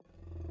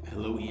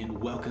Hello and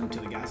welcome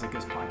to the Guys Like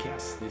Us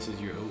podcast. This is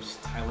your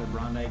host, Tyler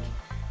Brondike,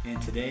 and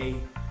today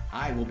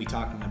I will be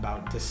talking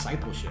about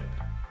discipleship,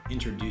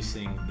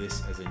 introducing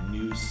this as a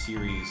new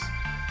series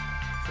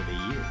for the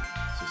year,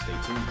 so stay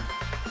tuned.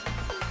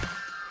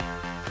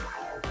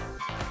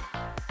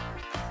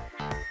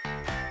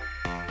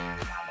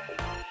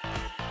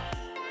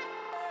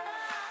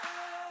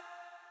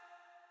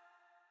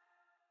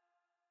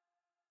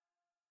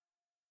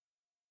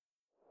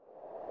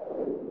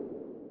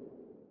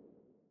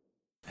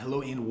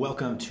 Hello and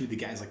welcome to the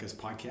Guys Like Us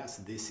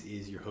podcast. This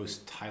is your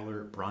host,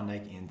 Tyler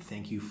Brondike, and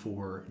thank you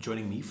for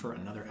joining me for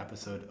another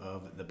episode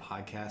of the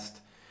podcast.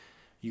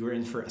 You are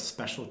in for a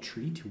special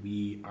treat.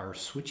 We are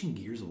switching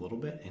gears a little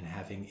bit and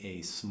having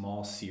a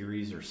small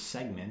series or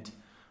segment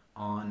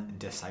on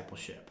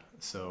discipleship.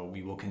 So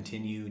we will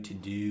continue to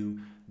do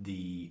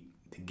the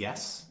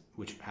guests,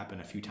 which happen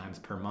a few times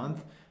per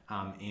month.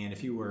 And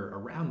if you were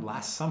around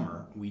last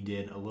summer, we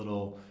did a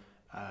little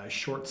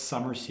short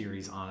summer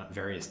series on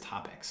various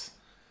topics.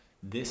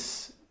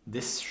 This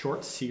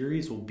short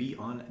series will be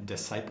on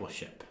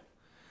discipleship,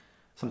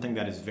 something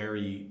that is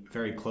very,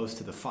 very close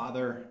to the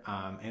Father.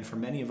 And for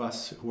many of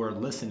us who are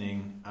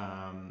listening,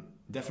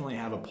 definitely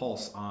have a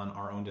pulse on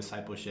our own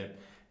discipleship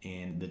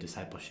and the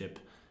discipleship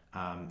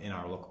in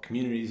our local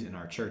communities, in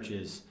our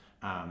churches,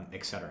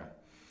 etc.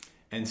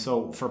 And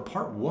so for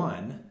part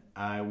one,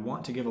 I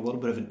want to give a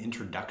little bit of an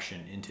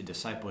introduction into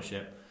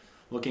discipleship,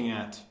 looking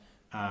at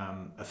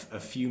a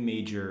few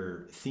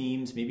major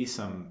themes, maybe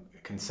some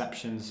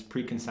conceptions,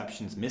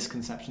 preconceptions,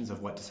 misconceptions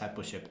of what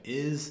discipleship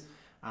is,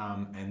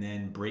 and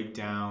then break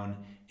down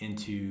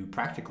into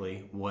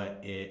practically what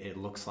it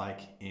looks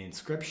like in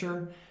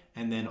Scripture,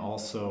 and then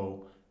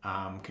also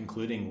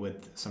concluding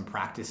with some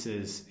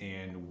practices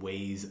and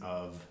ways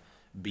of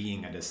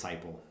being a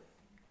disciple.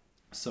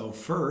 So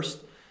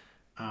first,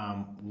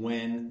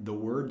 when the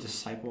word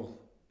disciple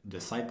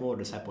or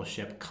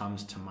discipleship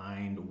comes to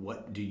mind,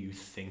 what do you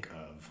think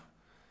of?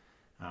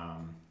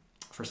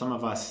 For some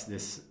of us,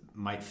 this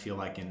might feel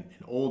like an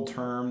old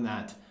term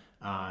that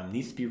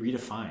needs to be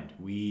redefined.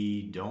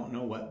 We don't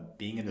know what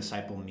being a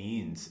disciple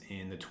means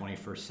in the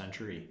 21st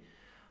century.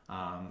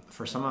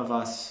 For some of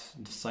us,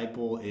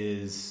 disciple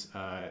is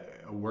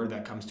a word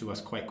that comes to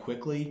us quite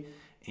quickly,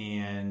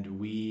 and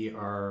we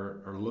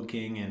are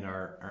looking and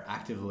are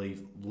actively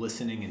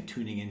listening and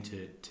tuning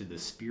into the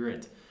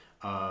spirit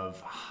of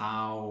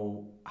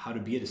how to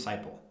be a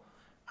disciple.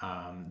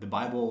 The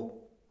Bible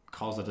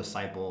calls a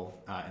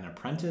disciple an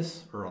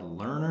apprentice or a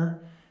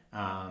learner.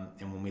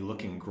 And when we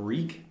look in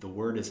Greek, the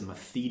word is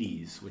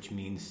mathetes, which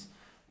means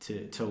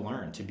to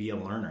learn, to be a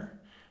learner.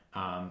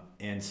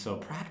 And so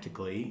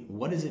practically,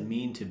 what does it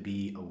mean to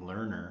be a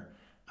learner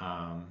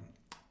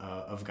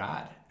of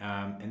God?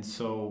 And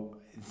so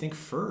I think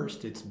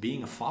first, it's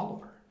being a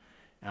follower.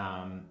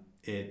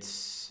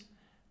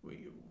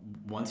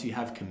 Once you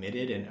have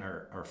committed and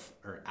are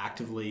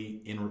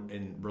actively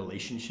in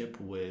relationship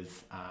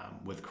with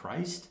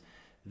Christ,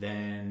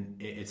 then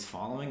it's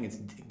following, it's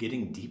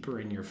getting deeper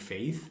in your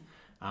faith,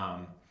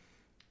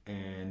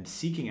 and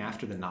seeking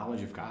after the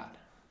knowledge of God.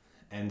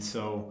 And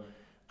so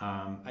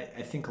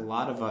I think a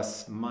lot of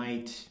us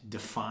might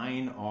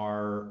define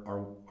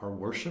our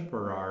worship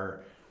or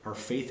our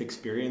faith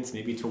experience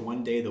maybe to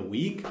one day of the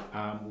week,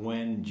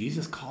 when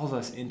Jesus calls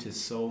us into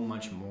so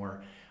much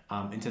more,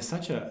 into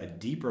such a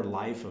deeper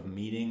life of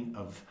meaning,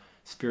 of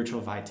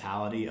spiritual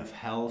vitality, of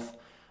health,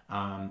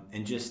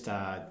 and just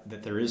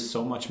that there is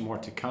so much more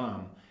to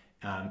come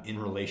in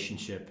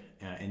relationship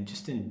and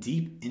just in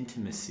deep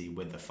intimacy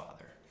with the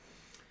Father.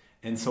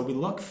 And so we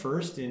look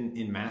first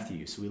in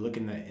Matthew. So we look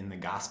in the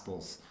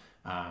Gospels,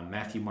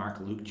 Matthew, Mark,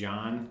 Luke,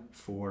 John,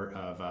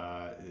 of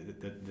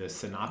the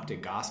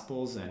Synoptic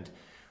Gospels, and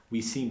we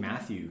see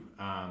Matthew.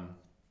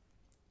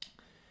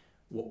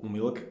 When we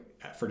look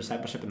for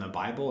discipleship in the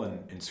Bible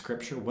and in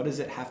Scripture, what does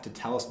it have to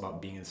tell us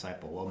about being a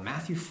disciple? Well,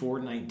 Matthew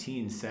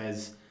 4:19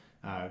 says,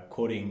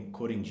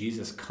 quoting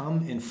Jesus,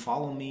 "Come and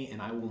follow me,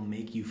 and I will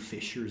make you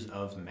fishers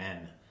of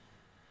men."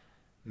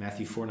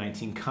 Matthew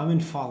 4:19, "Come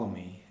and follow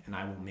me, and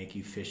I will make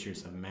you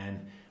fishers of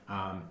men."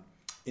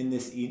 In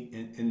this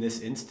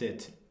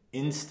instant,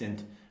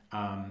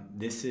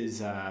 this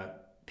is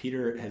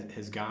Peter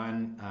has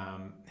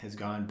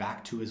gone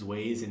back to his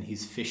ways, and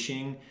he's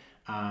fishing,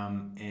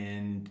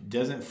 and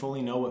doesn't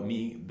fully know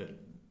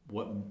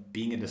what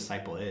being a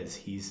disciple is.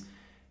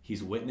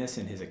 He's witnessed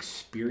and has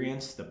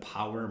experienced the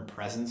power and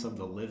presence of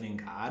the living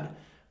God,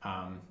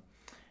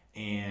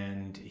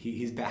 and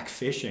he's back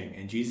fishing,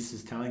 and Jesus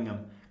is telling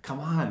him, "Come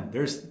on,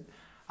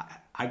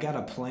 I got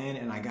a plan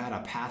and I got a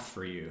path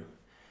for you,"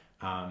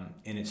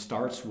 and it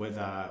starts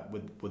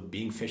with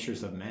being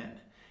fishers of men.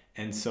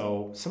 And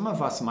so some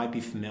of us might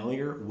be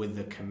familiar with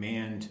the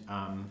command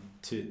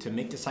to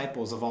make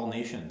disciples of all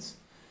nations.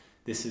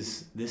 This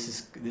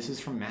is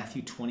from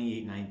Matthew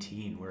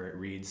 28:19, where it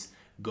reads,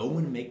 "Go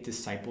and make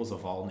disciples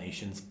of all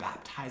nations,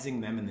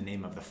 baptizing them in the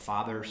name of the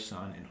Father,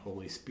 Son, and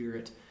Holy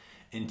Spirit,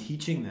 and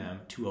teaching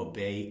them to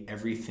obey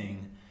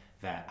everything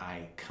that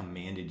I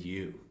commanded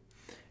you."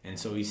 And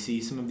so we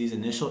see some of these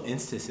initial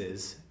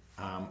instances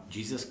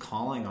Jesus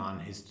calling on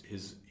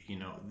his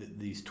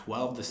these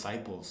 12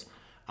 disciples,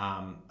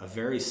 a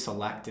very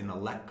select and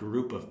elect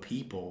group of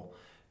people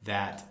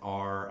that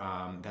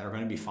are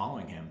going to be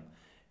following him,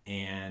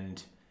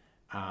 and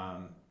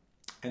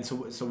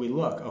so we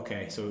look.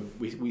 Okay, so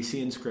we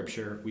see in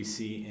Scripture, we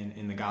see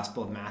in the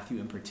Gospel of Matthew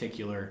in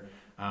particular,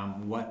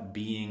 what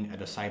being a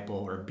disciple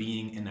or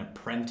being an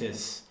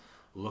apprentice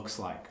looks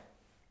like.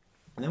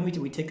 And then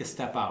we take a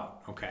step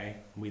out, okay?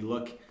 We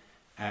look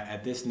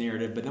at this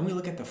narrative, but then we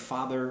look at the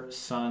Father,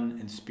 Son,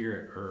 and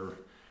Spirit, or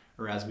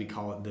as we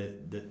call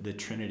it, the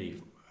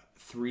Trinity,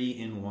 3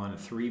 in 1,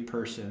 3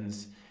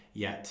 persons,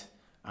 yet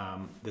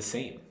the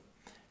same.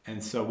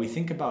 And so we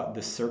think about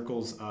the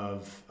circles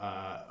of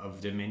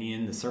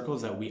dominion, the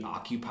circles that we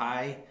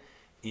occupy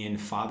in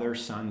Father,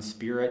 Son,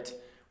 Spirit.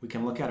 We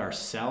can look at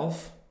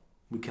ourself.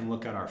 We can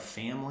look at our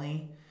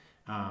family.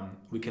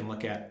 We can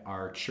look at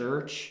our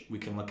church. We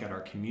can look at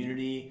our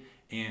community,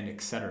 and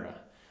etc.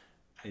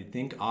 I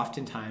think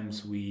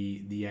oftentimes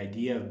the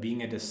idea of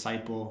being a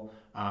disciple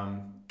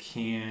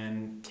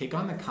can take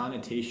on the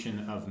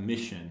connotation of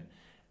mission,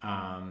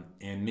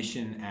 and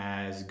mission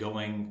as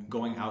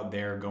going out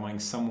there, going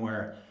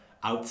somewhere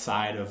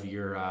outside of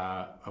your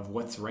of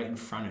what's right in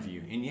front of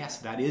you. And yes,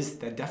 that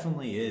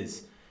definitely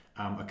is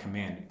a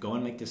command. Go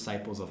and make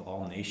disciples of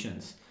all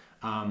nations.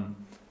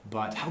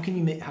 But how can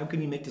you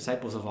make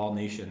disciples of all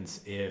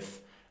nations if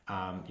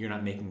you're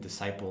not making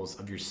disciples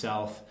of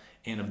yourself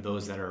and of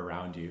those that are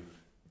around you,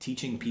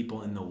 teaching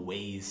people in the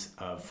ways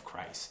of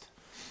Christ?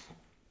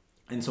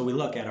 And so we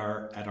look at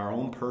our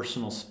own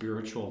personal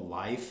spiritual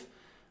life.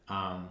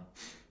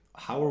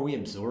 How are we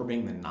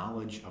absorbing the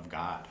knowledge of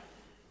God?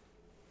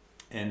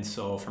 And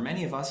so for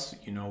many of us,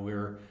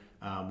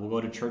 we'll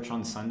go to church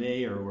on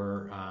Sunday, or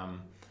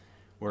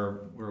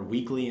we're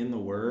weekly in the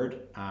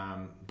Word.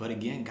 But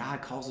again,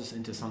 God calls us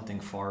into something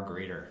far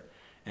greater.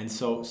 And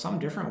so some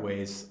different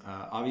ways,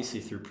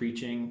 obviously through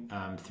preaching,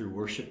 through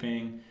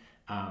worshiping,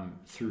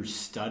 through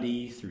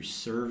study, through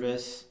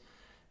service,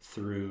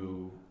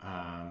 through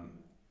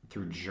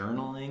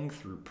journaling,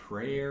 through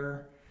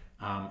prayer,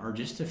 or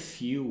just a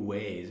few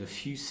ways, a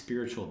few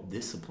spiritual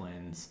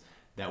disciplines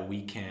that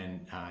we can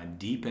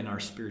deepen our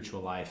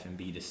spiritual life and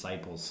be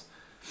disciples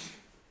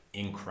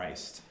in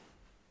Christ.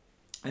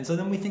 And so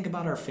then we think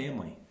about our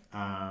family.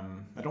 I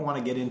don't want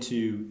to get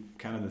into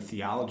kind of the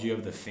theology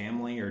of the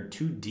family or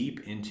too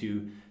deep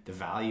into the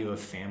value of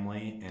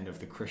family and of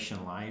the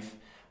Christian life,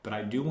 but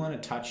I do want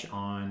to touch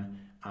on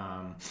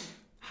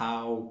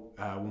how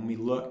when we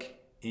look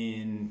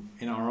in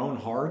our own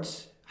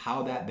hearts,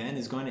 how that then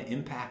is going to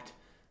impact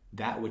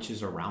that which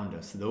is around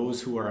us,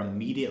 those who are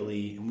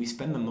immediately, and we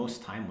spend the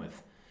most time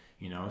with,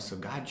 So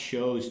God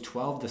chose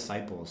 12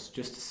 disciples,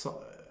 just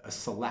a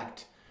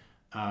select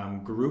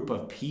group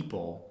of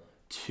people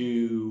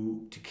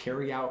to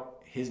carry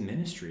out his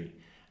ministry.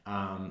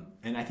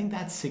 And I think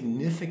that's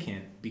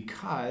significant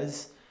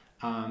because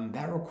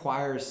that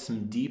requires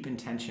some deep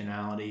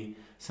intentionality,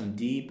 some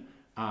deep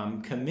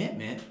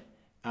commitment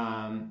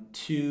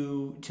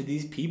to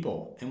these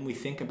people. And we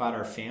think about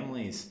our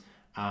families,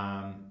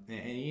 and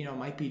it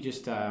might be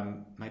just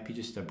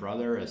a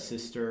brother, a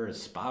sister, a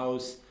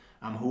spouse,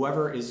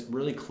 whoever is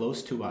really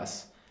close to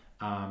us,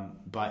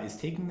 but is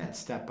taking that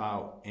step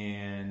out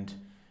and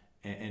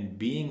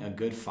being a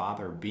good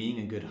father, being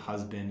a good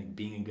husband,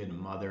 being a good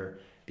mother,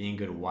 being a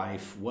good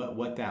wife,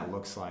 what that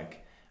looks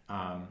like.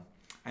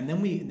 And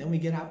then we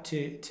get out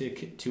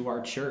to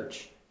our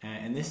church.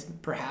 And this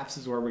perhaps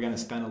is where we're going to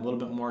spend a little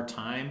bit more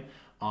time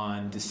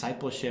on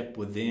discipleship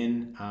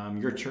within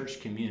your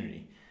church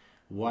community.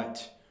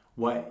 What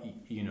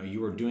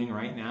you are doing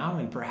right now,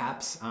 and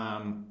perhaps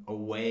a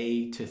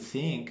way to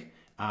think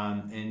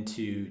and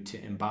to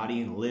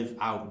embody and live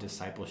out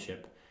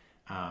discipleship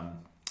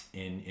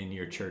in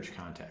your church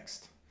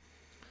context.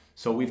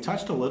 So we've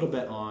touched a little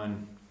bit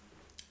on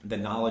the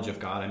knowledge of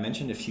God. I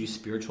mentioned a few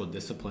spiritual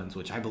disciplines,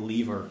 which I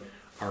believe are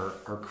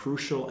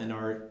crucial and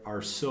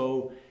are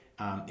so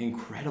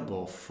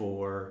incredible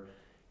for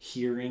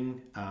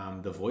hearing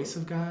the voice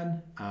of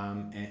God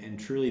and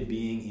truly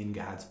being in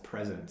God's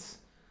presence,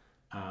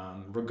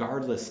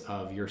 regardless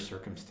of your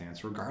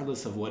circumstance,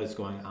 regardless of what is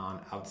going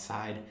on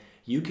outside.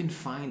 You can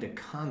find a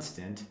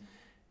constant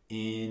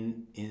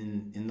in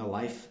the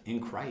life in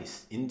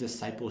Christ, in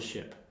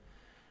discipleship.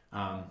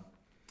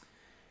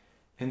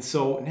 And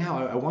so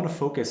now I want to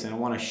focus and I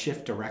want to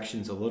shift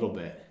directions a little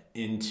bit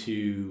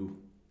into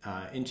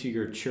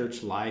your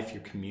church life,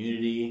 your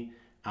community.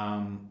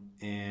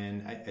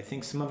 And I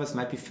think some of us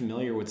might be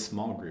familiar with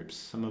small groups.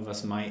 Some of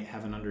us might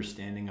have an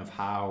understanding of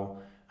how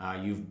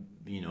you've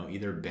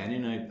either been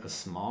in a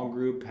small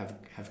group,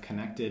 have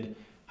connected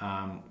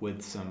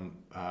with some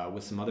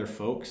other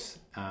folks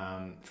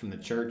from the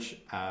church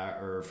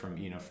or from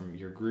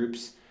your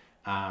groups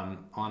on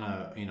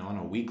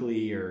a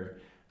weekly or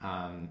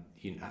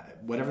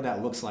whatever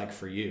that looks like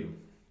for you.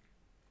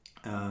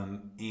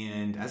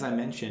 And as I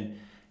mentioned,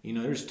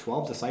 there's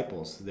 12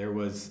 disciples.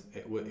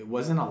 It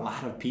wasn't a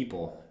lot of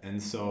people,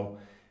 and so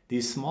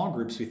these small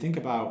groups, we think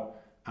about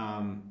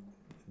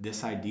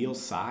this ideal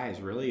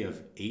size really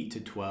of 8 to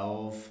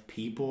 12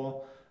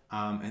 people.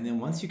 And then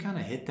once you kind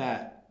of hit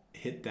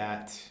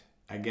that,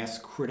 I guess,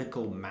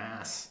 critical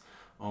mass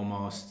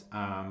almost,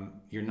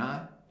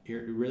 you're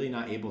really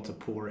not able to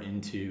pour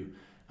into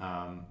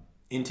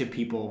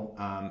people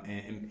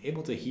and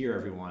able to hear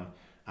everyone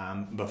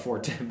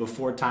before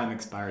time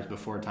expires,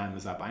 before time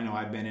is up. I know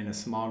I've been in a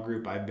small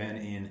group. I've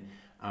been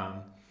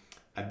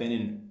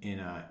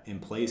in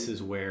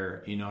places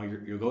where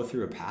you go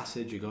through a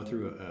passage, you go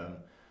through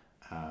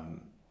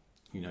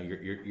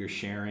you're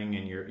sharing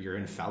and you're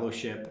in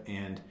fellowship,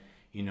 and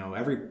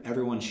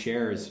everyone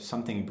shares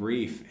something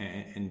brief,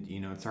 and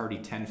it's already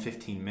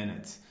 10-15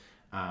 minutes,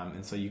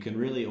 and so you can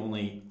really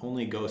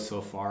only go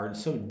so far and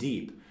so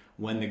deep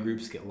when the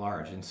groups get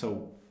large. And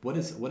so what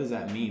does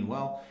that mean?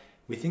 Well,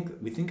 we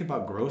think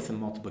about growth and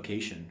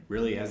multiplication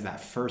really as that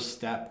first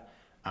step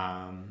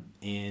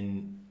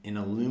in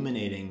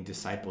illuminating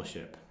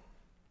discipleship.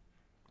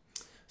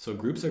 So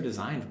groups are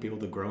designed for people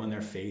to grow in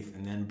their faith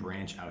and then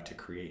branch out to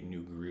create new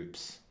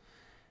groups.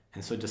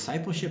 And so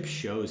discipleship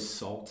shows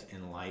salt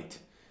and light,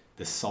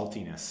 the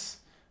saltiness.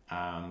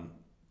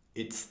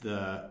 It's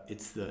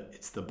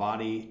the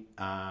body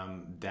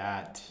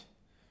that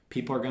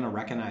people are going to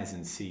recognize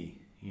and see.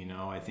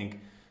 I think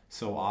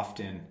so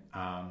often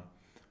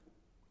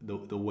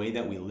the way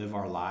that we live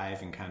our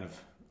life and kind of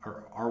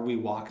are we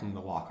walking the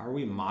walk? Are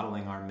we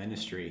modeling our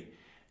ministry?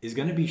 Is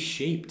going to be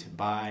shaped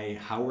by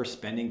how we're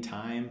spending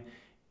time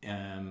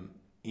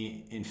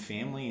in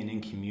family and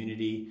in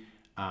community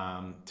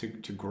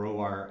to grow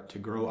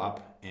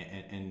up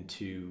and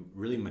to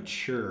really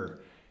mature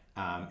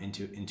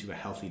into a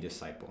healthy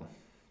disciple.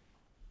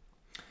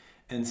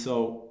 And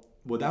so,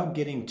 without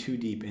getting too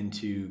deep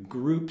into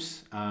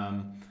groups,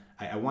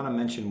 I want to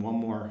mention one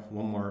more,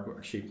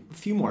 actually a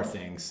few more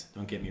things.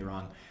 Don't get me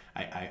wrong.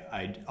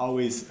 I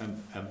always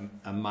am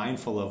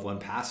mindful of when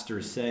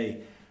pastors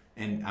say,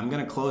 and I'm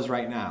going to close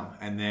right now,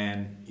 and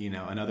then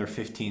another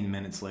 15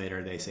 minutes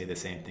later they say the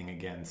same thing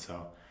again.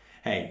 So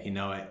hey,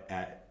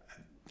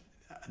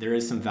 there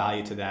is some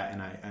value to that,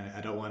 and I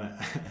don't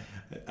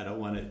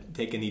want to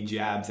take any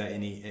jabs at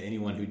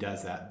anyone who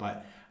does that,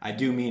 but I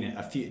do mean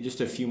it. Just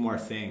a few more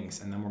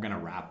things, and then we're going to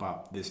wrap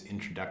up this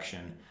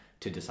introduction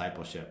to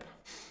discipleship.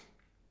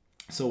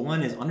 So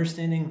one is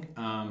understanding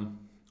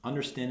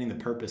the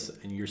purpose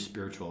in your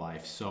spiritual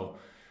life. So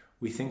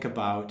we think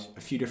about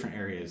a few different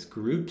areas.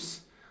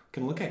 Groups, we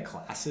can look at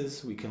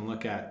classes. We can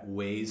look at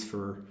ways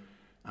for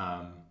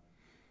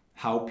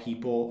how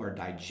people are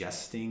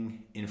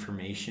digesting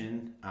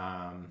information,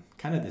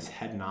 kind of this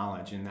head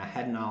knowledge. And that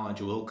head knowledge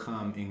will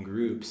come in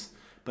groups,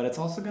 but it's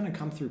also going to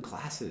come through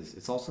classes.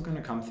 It's also going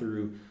to come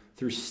through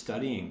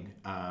studying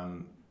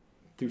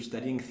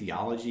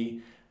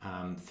theology,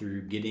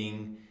 through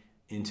getting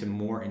into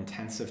more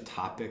intensive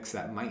topics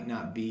that might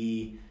not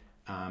be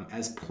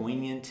as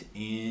poignant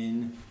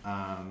in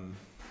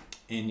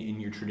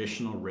your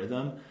traditional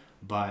rhythm,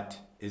 but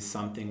is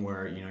something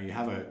where you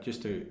have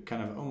just a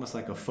kind of almost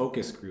like a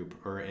focus group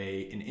or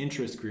an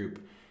interest group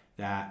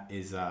that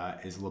is a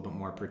little bit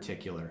more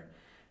particular,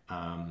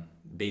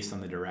 based on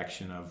the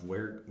direction of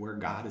where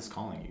God is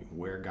calling you,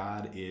 where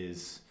God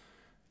is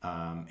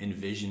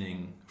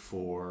envisioning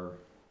for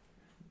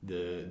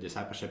the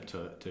discipleship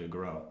to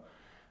grow.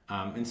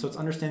 And so it's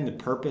understanding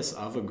the purpose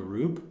of a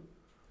group.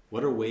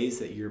 What are ways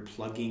that you're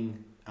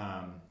plugging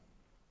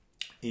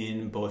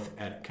in, both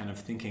at kind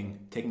of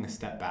taking a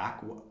step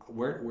back,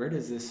 where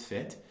does this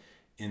fit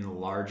in the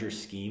larger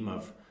scheme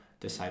of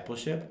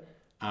discipleship?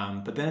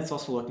 But then it's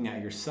also looking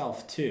at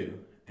yourself too.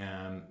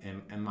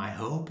 And my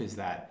hope is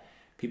that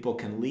people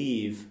can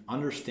leave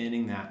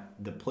understanding that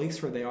the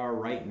place where they are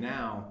right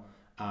now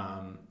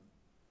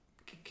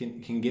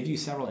can give you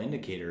several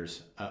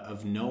indicators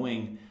of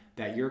knowing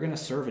that you're going to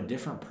serve a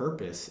different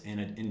purpose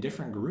in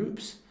different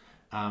groups.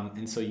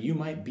 And so you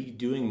might be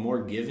doing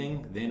more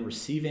giving than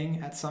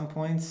receiving at some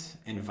points,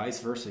 and vice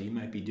versa. You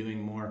might be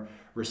doing more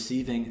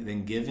receiving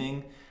than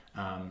giving.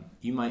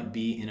 You might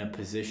be in a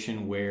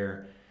position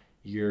where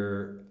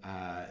you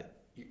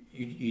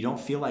don't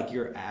feel like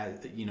you're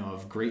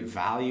of great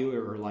value,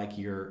 or like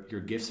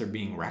your gifts are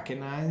being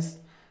recognized.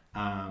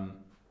 I'd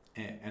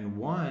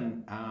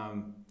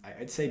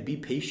say be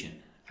patient.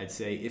 I'd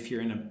say if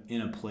you're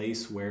in a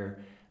place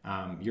where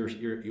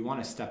you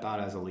want to step out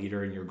as a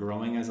leader, and you're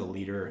growing as a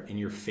leader in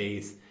your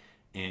faith,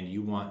 and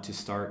you want to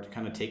start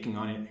kind of taking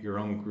on your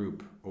own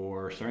group,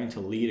 or starting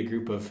to lead a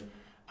group of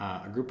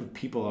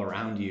people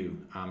around you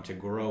to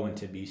grow and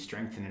to be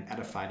strengthened and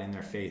edified in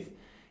their faith.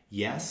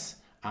 Yes,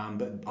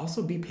 but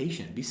also be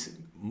patient.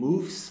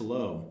 Move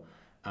slow.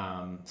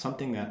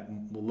 Something that,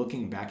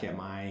 looking back at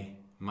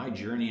my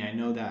journey, I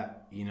know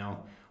that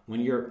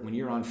when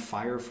you're on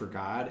fire for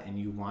God and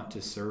you want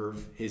to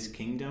serve His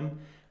kingdom,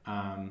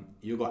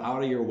 you'll go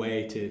out of your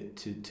way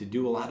to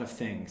do a lot of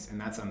things,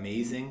 and that's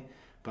amazing.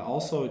 But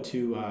also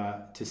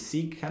to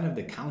seek kind of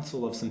the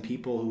counsel of some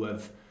people who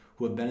have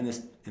been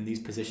in these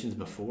positions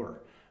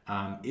before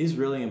is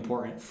really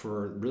important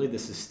for really the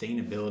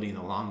sustainability and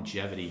the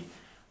longevity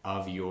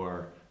of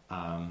your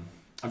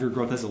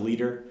growth as a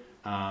leader,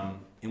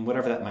 in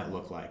whatever that might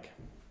look like.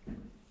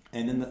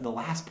 And then the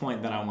last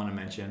point that I want to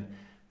mention,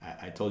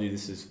 I told you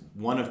this is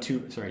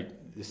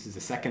this is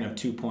the second of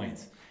 2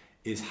 points,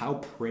 is how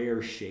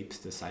prayer shapes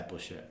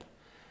discipleship.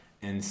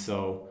 And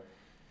so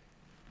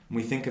when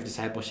we think of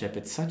discipleship,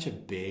 it's such a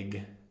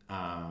big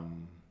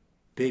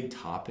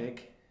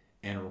topic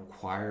and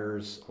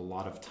requires a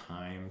lot of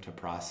time to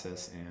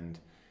process. And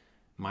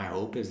my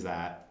hope is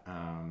that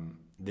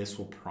this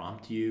will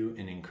prompt you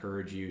and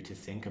encourage you to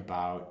think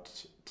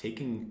about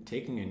taking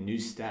a new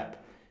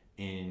step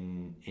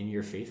in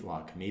your faith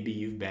walk. Maybe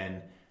you've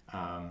been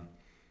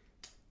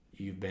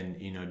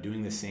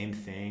doing the same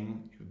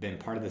thing, you've been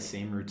part of the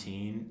same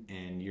routine,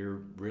 and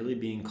you're really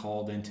being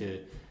called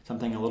into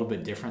something a little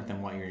bit different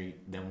than what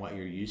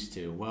you're used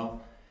to.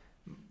 Well,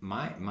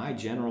 my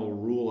general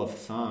rule of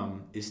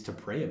thumb is to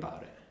pray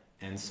about it.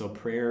 And so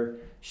prayer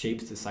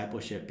shapes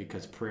discipleship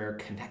because prayer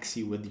connects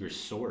you with your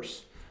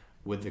source,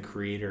 with the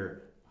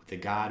Creator, with the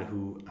God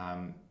who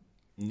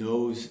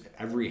knows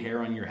every hair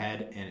on your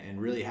head and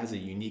really has a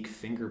unique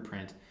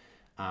fingerprint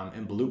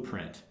and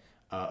blueprint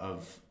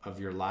of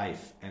your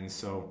life. And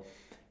so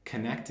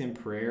connect in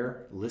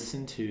prayer,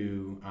 listen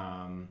to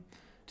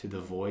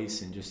the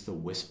voice and just the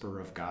whisper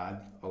of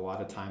God. A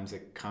lot of times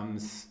it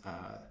comes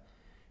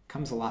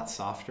a lot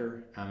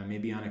softer and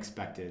maybe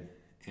unexpected,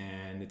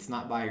 and it's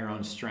not by your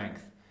own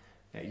strength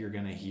that you're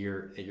going to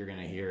hear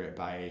it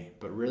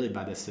but really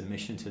by the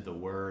submission to the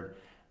Word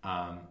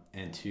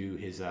and to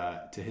his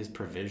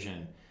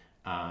provision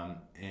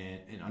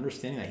and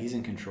understanding that He's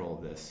in control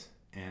of this.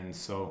 And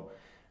so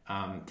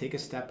take a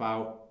step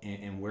out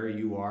in where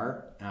you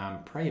are,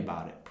 pray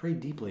about it, pray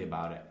deeply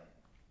about it.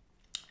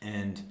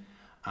 And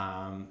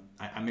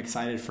I'm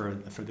excited for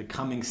the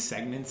coming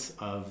segments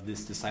of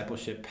this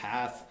discipleship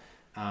path.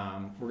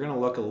 We're going to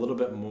look a little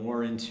bit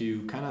more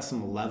into kind of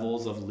some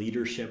levels of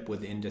leadership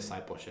within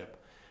discipleship.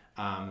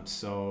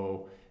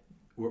 So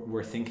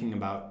we're thinking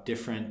about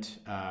different,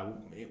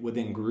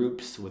 within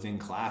groups, within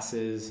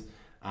classes,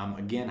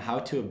 again, how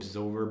to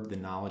absorb the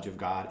knowledge of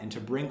God and to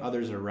bring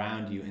others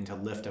around you and to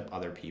lift up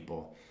other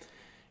people.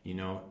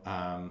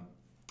 A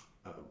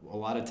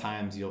lot of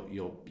times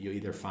you'll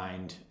either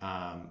find,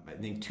 I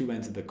think, two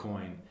ends of the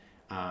coin.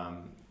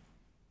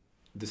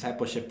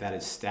 Discipleship that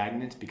is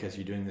stagnant because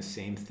you're doing the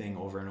same thing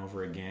over and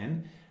over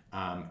again,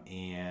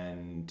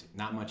 and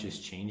not much is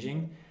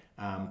changing,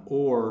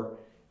 or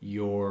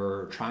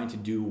you're trying to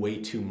do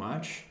way too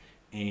much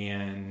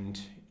and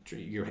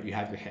you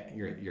have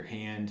your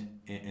hand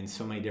in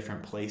so many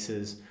different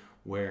places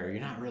where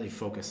you're not really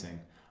focusing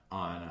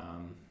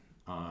on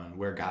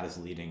where God is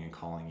leading and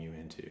calling you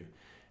into.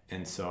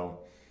 And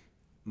so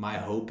my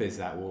hope is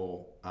that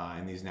we'll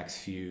in these next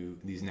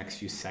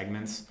few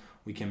segments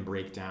we can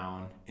break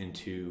down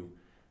into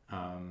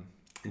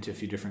a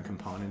few different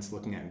components,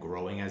 looking at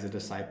growing as a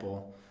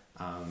disciple,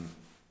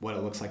 what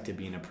it looks like to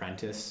be an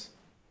apprentice,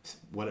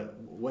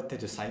 what the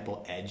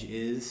disciple edge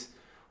is,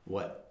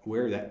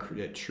 where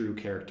that true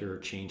character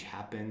change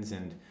happens,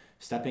 and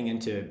stepping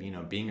into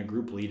being a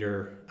group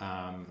leader,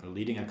 or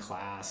leading a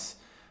class,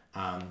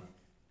 and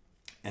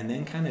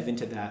then kind of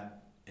into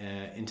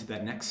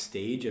that next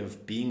stage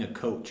of being a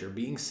coach or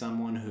being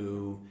someone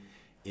who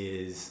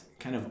is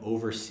kind of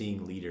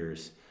overseeing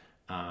leaders,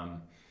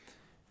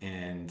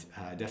 and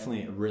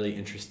definitely a really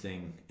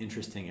interesting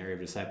area of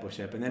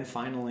discipleship. And then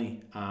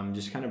finally,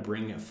 just kind of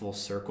bring it full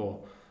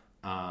circle,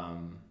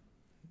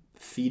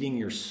 feeding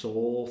your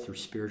soul through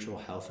spiritual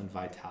health and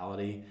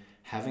vitality,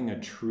 having a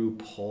true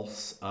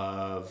pulse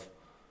of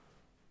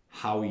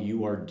how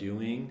you are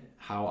doing,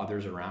 how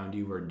others around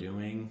you are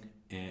doing,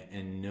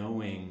 and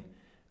knowing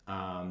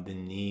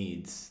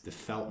the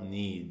felt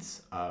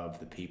needs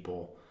of the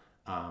people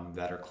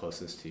that are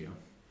closest to you.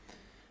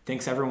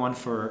 Thanks everyone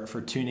for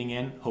tuning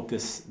in. Hope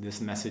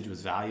this message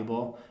was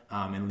valuable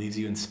and leaves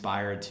you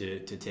inspired to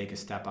take a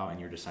step out in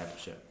your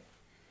discipleship.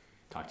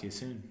 Talk to you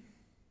soon.